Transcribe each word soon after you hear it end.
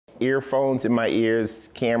earphones in my ears,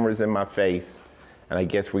 cameras in my face, and I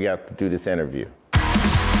guess we got to do this interview.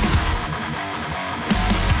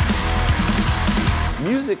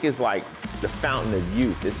 Music is like the fountain of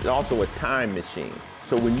youth. It's also a time machine.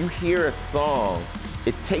 So when you hear a song,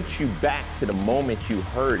 it takes you back to the moment you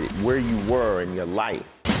heard it, where you were in your life.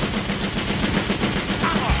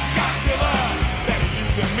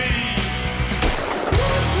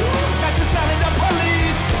 That's the sound of the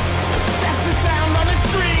police. That's the sound on the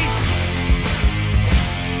streets.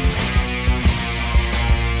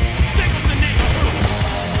 Think of the neighborhood.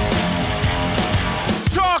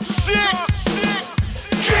 Talk shit.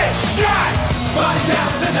 Get shot. Body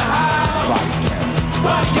counts in the house.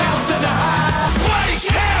 Body counts in the house. Body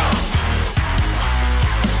count.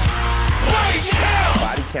 Body count.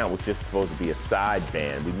 Body Count was just supposed to be a side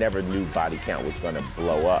band. We never knew Body Count was going to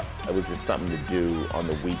blow up. It was just something to do on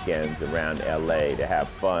the weekends around LA to have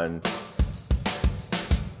fun.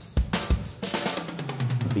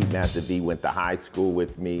 Beatmaster V went to high school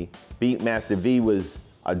with me. Beatmaster V was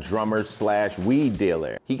a drummer slash weed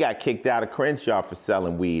dealer. He got kicked out of Crenshaw for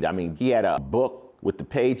selling weed. I mean, he had a book with the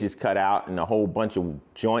pages cut out and a whole bunch of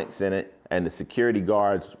joints in it, and the security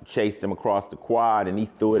guards chased him across the quad, and he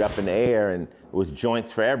threw it up in the air, and it was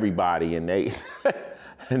joints for everybody, and they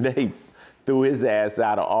and they threw his ass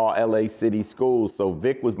out of all LA City schools. So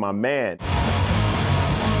Vic was my man.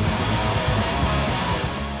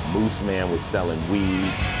 Moose Man was selling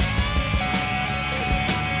weed.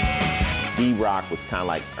 D-Rock was kind of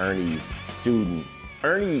like Ernie's student.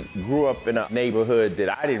 Ernie grew up in a neighborhood that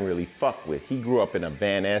I didn't really fuck with. He grew up in a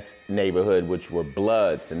Van Ness neighborhood, which were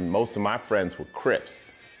Bloods, and most of my friends were Crips.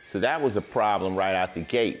 So that was a problem right out the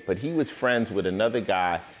gate. But he was friends with another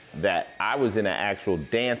guy that I was in an actual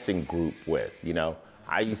dancing group with, you know.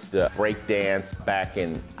 I used to break dance back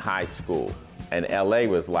in high school, and LA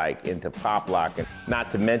was like into pop lock, and not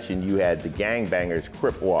to mention you had the gangbangers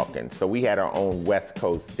crip walking. So we had our own West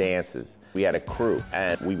Coast dances. We had a crew,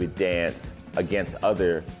 and we would dance against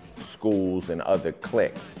other schools and other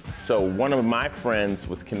cliques. So one of my friends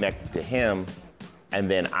was connected to him,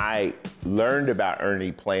 and then I learned about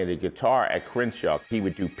Ernie playing the guitar at Crenshaw. He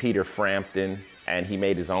would do Peter Frampton, and he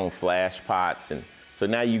made his own flash pots. And so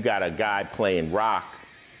now you got a guy playing rock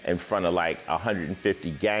in front of like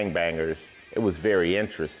 150 gangbangers. It was very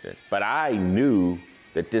interesting. But I knew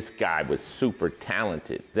that this guy was super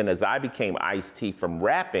talented. Then as I became Ice-T from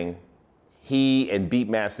rapping, he and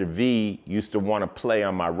Beatmaster V used to want to play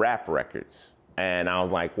on my rap records. And I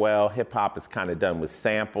was like, well, hip hop is kind of done with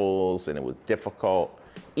samples, and it was difficult.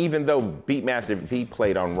 Even though Beatmaster V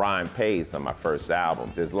played on Rhyme Pays on my first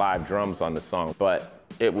album, there's live drums on the song, but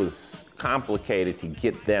it was complicated to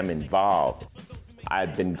get them involved.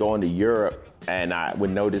 I'd been going to Europe, and I would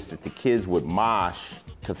notice that the kids would mosh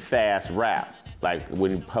to fast rap. Like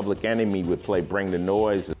when Public Enemy would play Bring the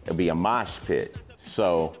Noise, it'd be a mosh pit.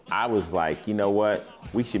 So I was like, you know what?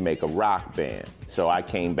 We should make a rock band. So I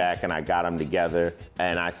came back and I got them together,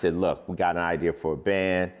 and I said, look, we got an idea for a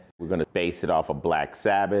band. We're gonna base it off of Black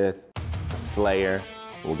Sabbath, Slayer.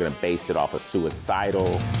 We're gonna base it off of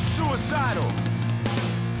Suicidal. Suicidal.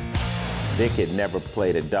 Vic had never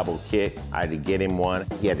played a double kick. I had to get him one.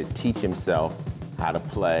 He had to teach himself how to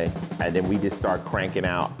play. And then we just started cranking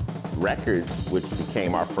out records, which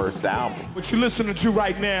became our first album. What you're listening to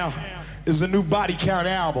right now is the new Body Count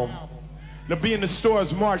album. It'll be in the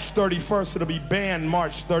stores March 31st. It'll be banned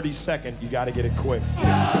March 32nd. You gotta get it quick. Fuck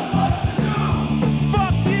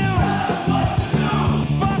you!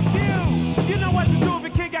 Fuck you! You know what to do if a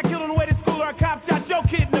kid got killed on the way to school or a cop shot your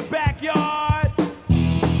kid in the backyard.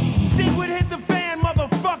 Shit would hit the fan,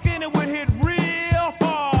 motherfucker, and it would hit real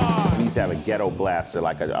hard. We used to have a ghetto blaster,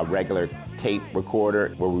 like a regular tape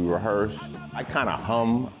recorder where we rehearse. I kind of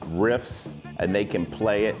hum riffs, and they can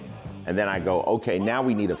play it. And then I go, okay, now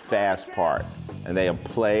we need a fast part. And they'll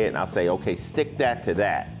play it, and I'll say, okay, stick that to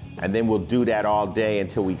that. And then we'll do that all day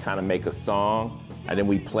until we kind of make a song, and then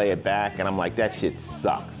we play it back, and I'm like, that shit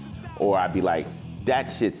sucks. Or I'd be like, that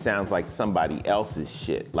shit sounds like somebody else's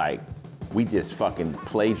shit. Like, we just fucking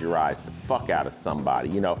plagiarized the fuck out of somebody,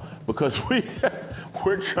 you know? Because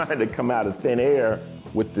we're trying to come out of thin air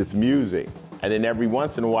with this music. And then every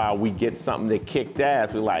once in a while, we get something that kicked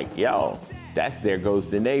ass. We're like, yo, that's There Goes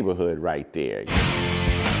the Neighborhood right there. There goes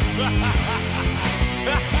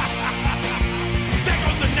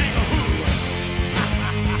the neighborhood.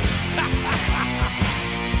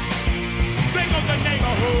 There goes the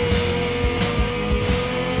neighborhood.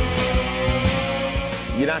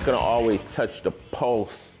 You're not gonna always touch the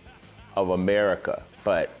pulse of America,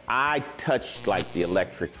 but I touched like the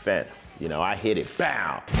electric fence. You know, I hit it,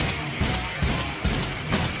 bow.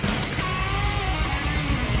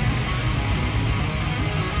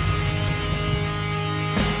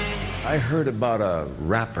 I heard about a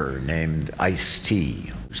rapper named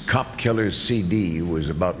Ice-T. His Cop Killer's CD was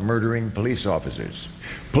about murdering police officers.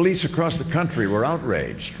 Police across the country were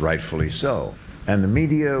outraged, rightfully so. And the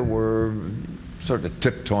media were sort of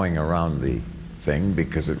tiptoeing around the thing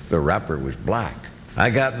because the rapper was black. I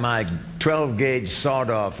got my 12-gauge sawed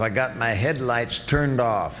off. I got my headlights turned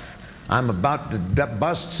off. I'm about to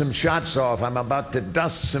bust some shots off. I'm about to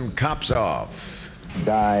dust some cops off.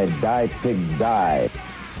 Die, die, pig, die.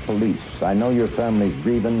 Police, I know your family's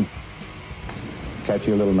grieving.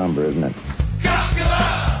 Catchy little number, isn't it? Cop killer!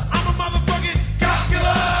 I'm a motherfucking cop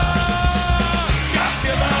killer! Cop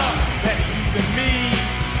killer! Better you than me.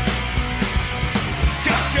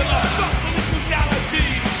 Cop killer! Fuck police brutality.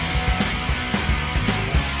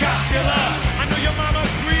 Cop killer! I know your mama's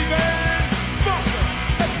grieving. Fuck her.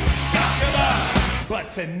 Cop killer! But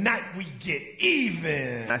tonight we get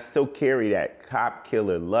even. I still carry that cop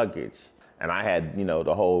killer luggage. And I had, you know,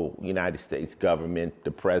 the whole United States government, the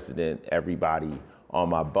president, everybody on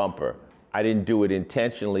my bumper. I didn't do it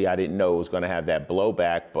intentionally. I didn't know it was going to have that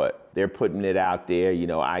blowback, but they're putting it out there. You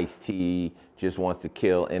know, Ice-T just wants to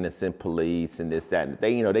kill innocent police and this, that. And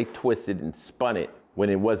they, you know, they twisted and spun it when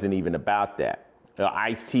it wasn't even about that.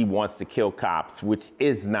 Ice-T wants to kill cops, which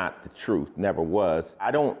is not the truth, never was. I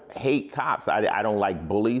don't hate cops. I don't like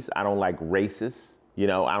bullies. I don't like racists. You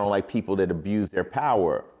know, I don't like people that abuse their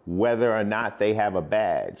power, whether or not they have a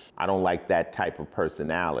badge. I don't like that type of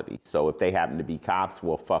personality. So if they happen to be cops,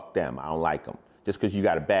 well, fuck them. I don't like them. Just because you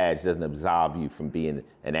got a badge doesn't absolve you from being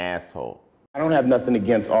an asshole. I don't have nothing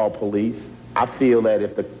against all police. I feel that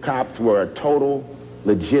if the cops were a total,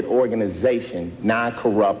 legit organization,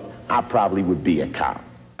 non-corrupt, I probably would be a cop.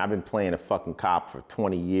 I've been playing a fucking cop for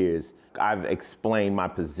 20 years. I've explained my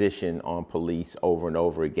position on police over and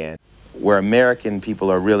over again. Where American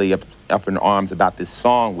people are really up in arms about this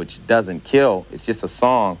song, which doesn't kill, it's just a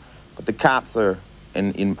song, but the cops are,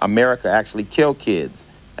 in America, actually kill kids.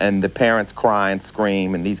 And the parents cry and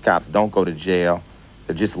scream, and these cops don't go to jail.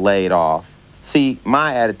 They're just laid off. See,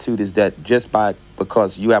 my attitude is that just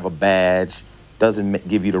because you have a badge doesn't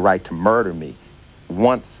give you the right to murder me.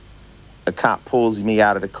 Once a cop pulls me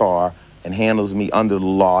out of the car and handles me under the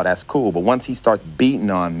law, that's cool. But once he starts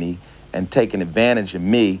beating on me and taking advantage of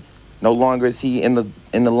me, no longer is he in the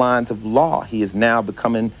lines of law. He is now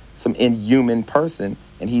becoming some inhuman person,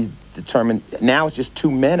 and he's determined, now it's just two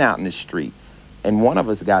men out in the street, and one of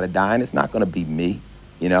us got to die, and it's not going to be me,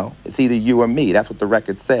 you know? It's either you or me. That's what the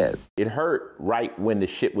record says. It hurt right when the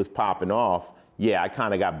shit was popping off. Yeah, I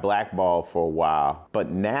kind of got blackballed for a while. But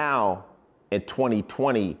now, in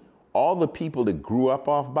 2020, all the people that grew up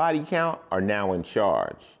off body count are now in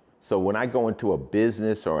charge. So when I go into a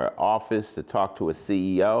business or an office to talk to a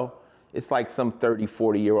CEO, it's like some 30,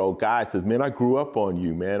 40-year-old guy says, man, I grew up on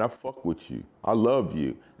you, man. I fuck with you. I love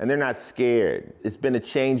you. And they're not scared. It's been a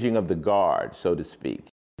changing of the guard, so to speak.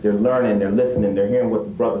 They're learning, they're listening, they're hearing what the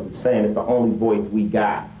brothers are saying. It's the only voice we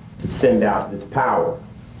got to send out this power.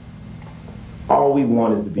 All we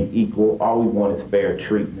want is to be equal. All we want is fair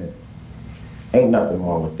treatment. Ain't nothing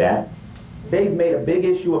wrong with that. They've made a big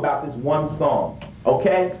issue about this one song,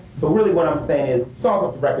 okay? So really what I'm saying is, songs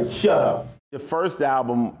off the record, shut up. The first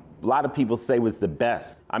album, a lot of people say was the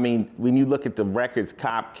best. I mean, when you look at the records,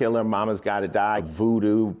 Cop Killer, Mama's Gotta Die,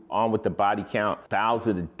 Voodoo, On With the Body Count, Bowels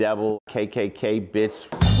of the Devil, KKK, Bitch.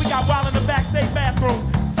 We got wild in the backstage bathroom.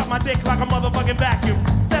 Suck my dick like a motherfucking vacuum.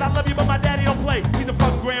 Said I love you, but my daddy don't play. He's a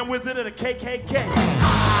fucking grand wizard of the KKK.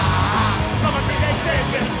 Love my KKK,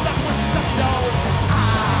 bitch. Love when you suck me, dog.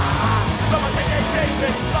 Love my KKK,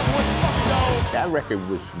 bitch. Love when you fuck me, dog. That record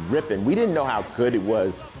was ripping. We didn't know how good it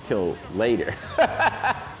was till later.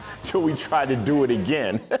 Till we tried to do it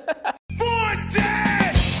again. Born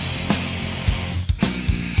dead!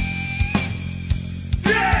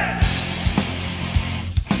 Dead!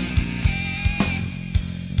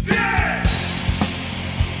 Dead!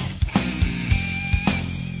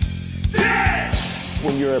 Dead!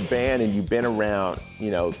 When you're a band and you've been around,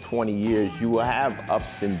 20 years, you will have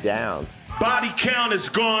ups and downs. Body count has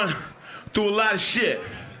gone through a lot of shit.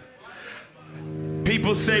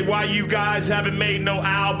 People say why you guys haven't made no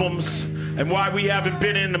albums and why we haven't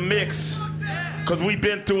been in the mix. Cause we've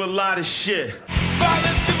been through a lot of shit.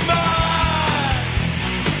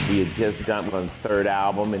 We had just done one third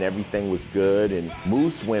album and everything was good, and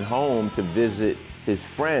Moose went home to visit his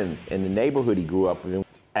friends in the neighborhood he grew up in,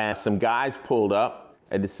 and some guys pulled up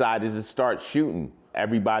and decided to start shooting.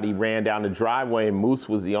 Everybody ran down the driveway and Moose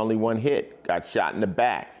was the only one hit, got shot in the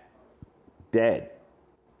back, dead.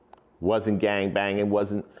 Wasn't gang banging,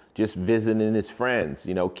 wasn't just visiting his friends,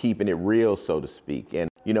 keeping it real, so to speak. And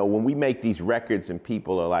You know, when we make these records and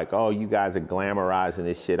people are like, oh, you guys are glamorizing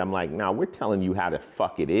this shit, I'm like, nah, we're telling you how the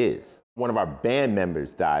fuck it is. One of our band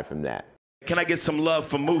members died from that. Can I get some love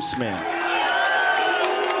for Moose Man?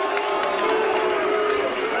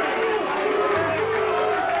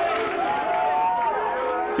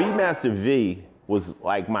 Beatmaster V was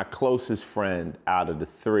like my closest friend out of the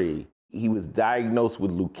three. He was diagnosed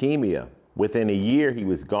with leukemia. Within a year, he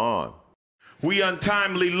was gone. We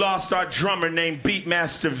untimely lost our drummer named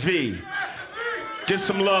Beatmaster V. Give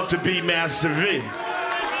some love to Beatmaster V.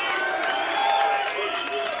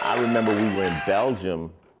 I remember we were in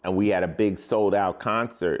Belgium and we had a big sold out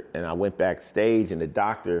concert, and I went backstage and the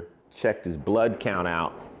doctor checked his blood count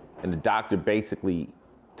out, and the doctor basically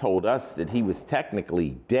told us that he was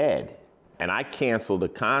technically dead. And I canceled the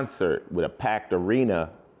concert with a packed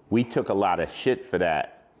arena. We took a lot of shit for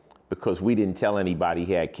that because we didn't tell anybody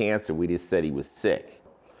he had cancer. We just said he was sick.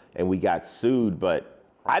 And we got sued, but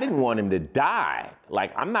I didn't want him to die.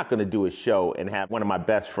 Like, I'm not gonna do a show and have one of my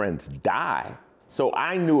best friends die. So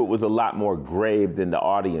I knew it was a lot more grave than the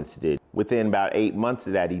audience did. Within about 8 months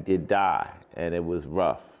of that, he did die. And it was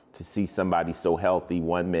rough to see somebody so healthy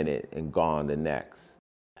 1 minute and gone the next.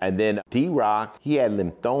 And then D-Rock, he had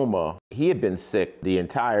lymphoma. He had been sick the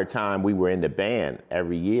entire time we were in the band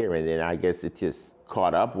every year. And then I guess it just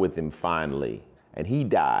caught up with him finally. And he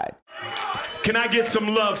died. Can I get some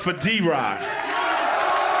love for D-Rock?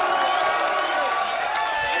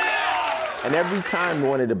 And every time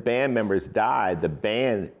one of the band members died, the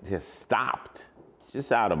band just stopped.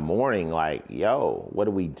 Just out of mourning, like, yo, what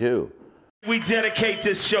do we do? We dedicate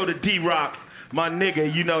this show to D-Rock, my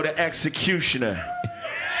nigga, you know, the executioner.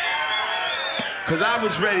 Cause I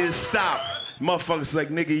was ready to stop. Motherfuckers like,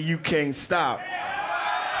 nigga, you can't stop.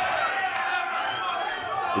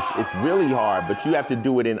 It's really hard, but you have to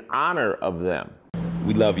do it in honor of them.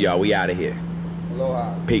 We love y'all. We out of here.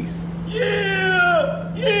 Aloha. Peace.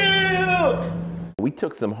 Yeah! Yeah! We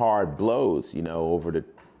took some hard blows, you know, over the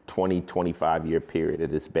 20, 25 year period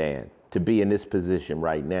of this band to be in this position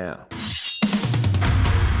right now.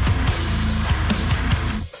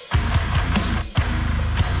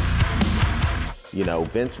 You know,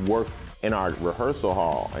 Vince worked in our rehearsal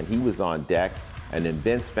hall and he was on deck, and then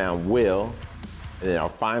Vince found Will, and then our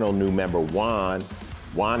final new member, Juan.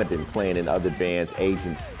 Juan had been playing in other bands,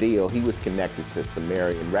 Agent Steel. He was connected to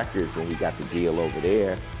Sumerian Records when we got the deal over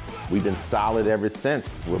there. We've been solid ever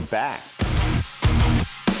since. We're back.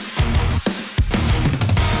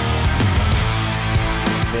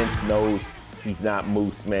 Vince knows he's not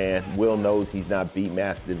Moose Man. Will knows he's not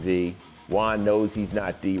Beatmaster V. Juan knows he's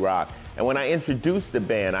not D-Rock. And when I introduced the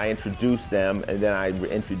band, I introduced them, and then I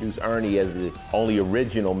introduced Ernie as the only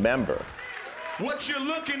original member. What you're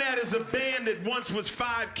looking at is a band that once was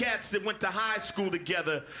 5 cats that went to high school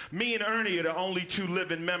together. Me and Ernie are the only 2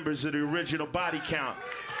 living members of the original body count.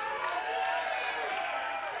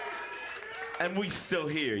 And we still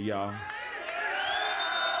here, y'all.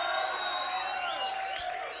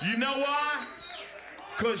 You know why?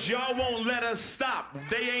 Because y'all won't let us stop.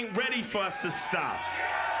 They ain't ready for us to stop.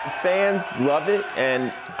 Fans love it,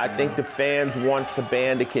 and I think the fans want the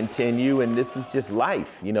band to continue, and this is just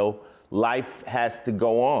life, you know? Life has to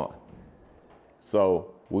go on.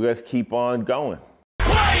 So we'll just keep on going.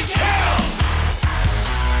 Play hell!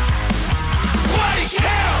 Play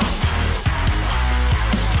hell!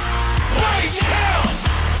 Play hell!